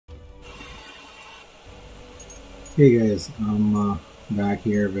Hey guys, I'm back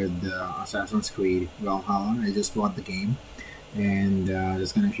here with Assassin's Creed Valhalla. I just bought the game and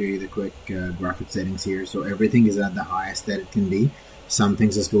just gonna show you the quick graphic settings here. So everything is at the highest that it can be. Some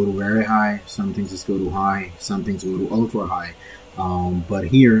things just go to very high, some things just go to high, some things go to ultra high. But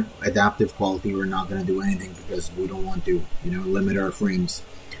here, adaptive quality, we're not gonna do anything because we don't want to, limit our frames.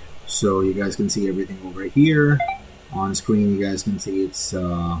 So you guys can see everything over here. On screen, you guys can see it's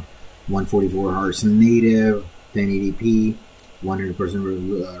 144 Hz native, 1080p, 100%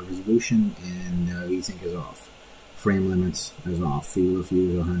 resolution, and VSync is off. Frame limits is off. Field of view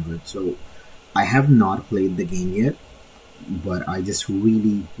is 100. So I have not played the game yet, but I just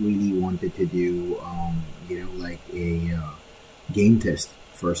really wanted to do, like a game test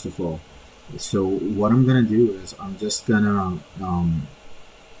first of all. So what I'm gonna do is I'm just gonna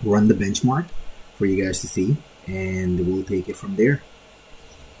run the benchmark for you guys to see, and we'll take it from there.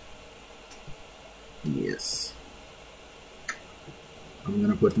 Yes. I'm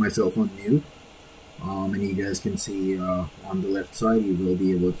gonna put myself on mute, and you guys can see on the left side you will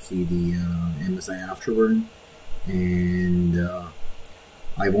be able to see the MSI Afterburn, and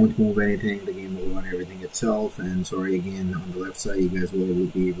I won't move anything. The game will run everything itself. And sorry again, on the left side you guys will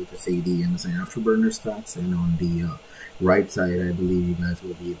be able to see the MSI Afterburner stats, and on the right side I believe you guys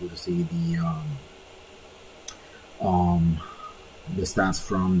will be able to see the stats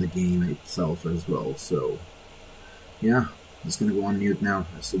from the game itself as well. So yeah, just gonna go on mute now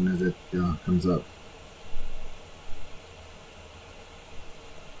as soon as it comes up.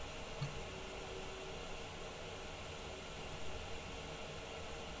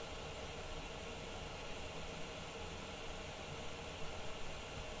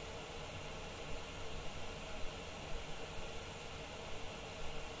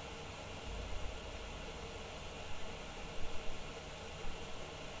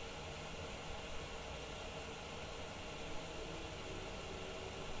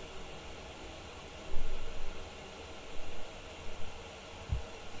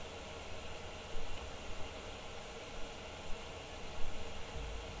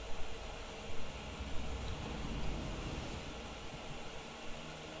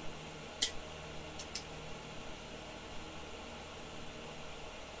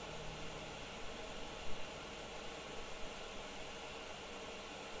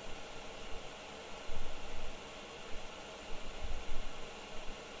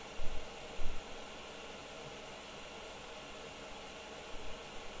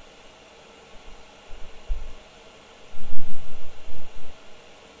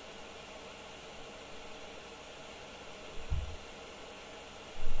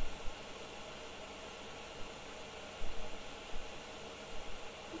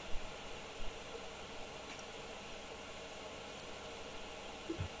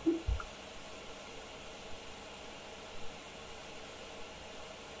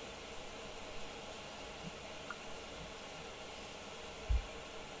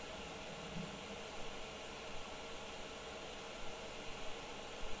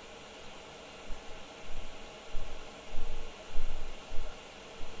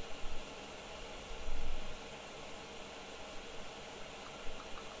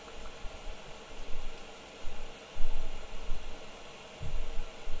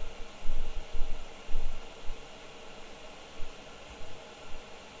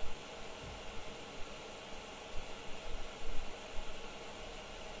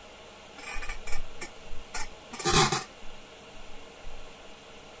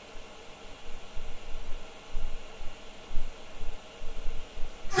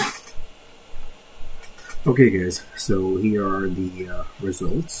 Okay guys, so here are the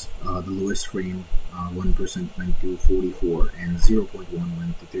results. The lowest frame 1% went to 44 and 0.1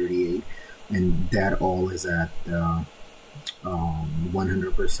 went to 38, and that all is at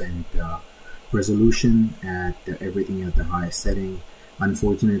 100% resolution at everything at the highest setting.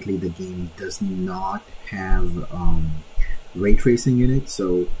 Unfortunately, the game does not have ray tracing in it,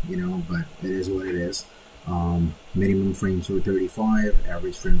 so but it is what it is. Minimum frames were 35,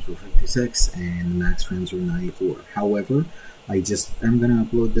 average frames were 56, and max frames were 94. However, I'm gonna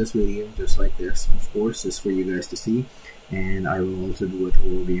upload this video just like this, of course, just for you guys to see, and I will also do a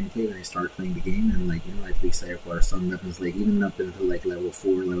total gameplay when I start playing the game, and at least I acquire some weapons, like even up until like level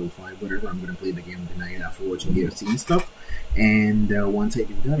 4, level 5, whatever. I'm gonna play the game tonight after watching DLC and stuff, and once I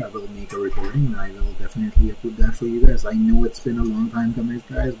do that, I will make a recording, and I will definitely upload that for you guys. I know it's been a long time coming,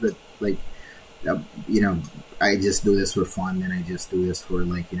 guys, but I just do this for fun, and I just do this for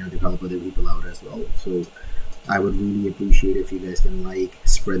to help other people out as well. So I would really appreciate if you guys can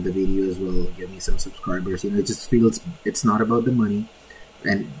spread the video as well, give me some subscribers. It just feels it's not about the money.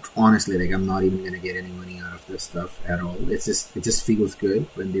 And honestly, like, I'm not even gonna get any money out of this stuff at all. It just feels good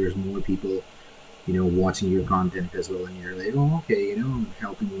when there's more people, watching your content as well, and you're like, oh, okay, I'm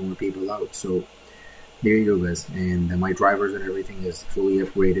helping more people out. So there you go, guys. And my drivers and everything is fully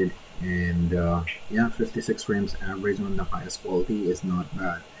upgraded, and yeah, 56 frames average on the highest quality is not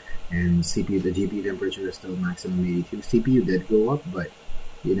bad. And CPU, the GPU temperature is still maximum 82. CPU did go up, but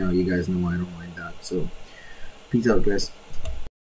you guys know I don't mind that. So peace out, guys.